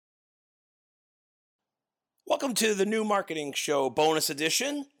Welcome to the New Marketing Show bonus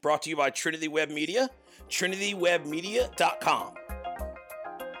edition, brought to you by Trinity Web Media, trinitywebmedia.com.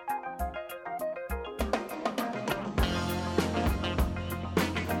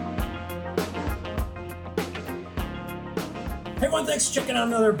 Hey everyone, thanks for checking out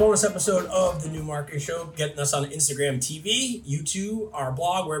another bonus episode of the New Marketing Show, getting us on Instagram TV, YouTube, our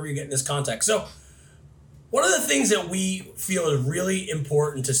blog, wherever you're getting this content. So, one of the things that we feel is really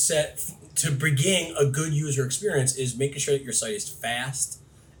important to begin a good user experience is making sure that your site is fast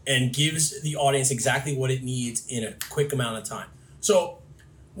and gives the audience exactly what it needs in a quick amount of time. So,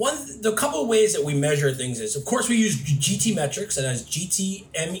 the couple of ways that we measure things is, of course, we use GTmetrix, and that's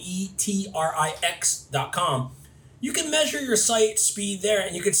GTmetrix.com. You can measure your site speed there,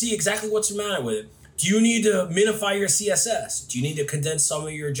 and you can see exactly what's the matter with it. Do you need to minify your CSS? Do you need to condense some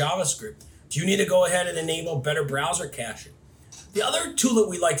of your JavaScript? Do you need to go ahead and enable better browser caching? The other tool that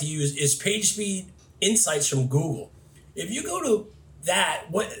we like to use is PageSpeed Insights from Google. If you go to that,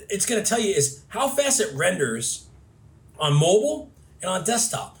 what it's going to tell you is how fast it renders on mobile and on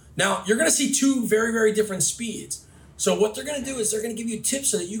desktop. Now, you're going to see two very, very different speeds. So what they're going to do is they're going to give you tips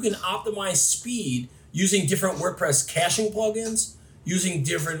so that you can optimize speed using different WordPress caching plugins, using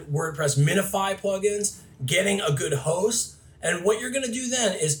different WordPress minify plugins, getting a good host. And what you're going to do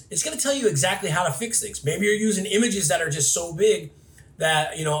then is it's going to tell you exactly how to fix things. Maybe you're using images that are just so big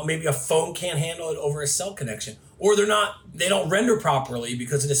that, maybe a phone can't handle it over a cell connection, or they don't render properly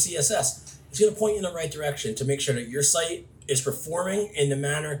because of the CSS. It's going to point you in the right direction to make sure that your site is performing in the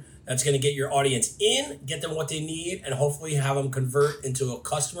manner that's going to get your audience in, get them what they need, and hopefully have them convert into a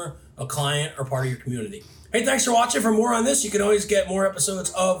customer, a client, or part of your community. Hey, thanks for watching. For more on this, you can always get more episodes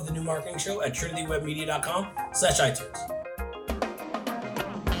of The New Marketing Show at trinitywebmedia.com/iTunes.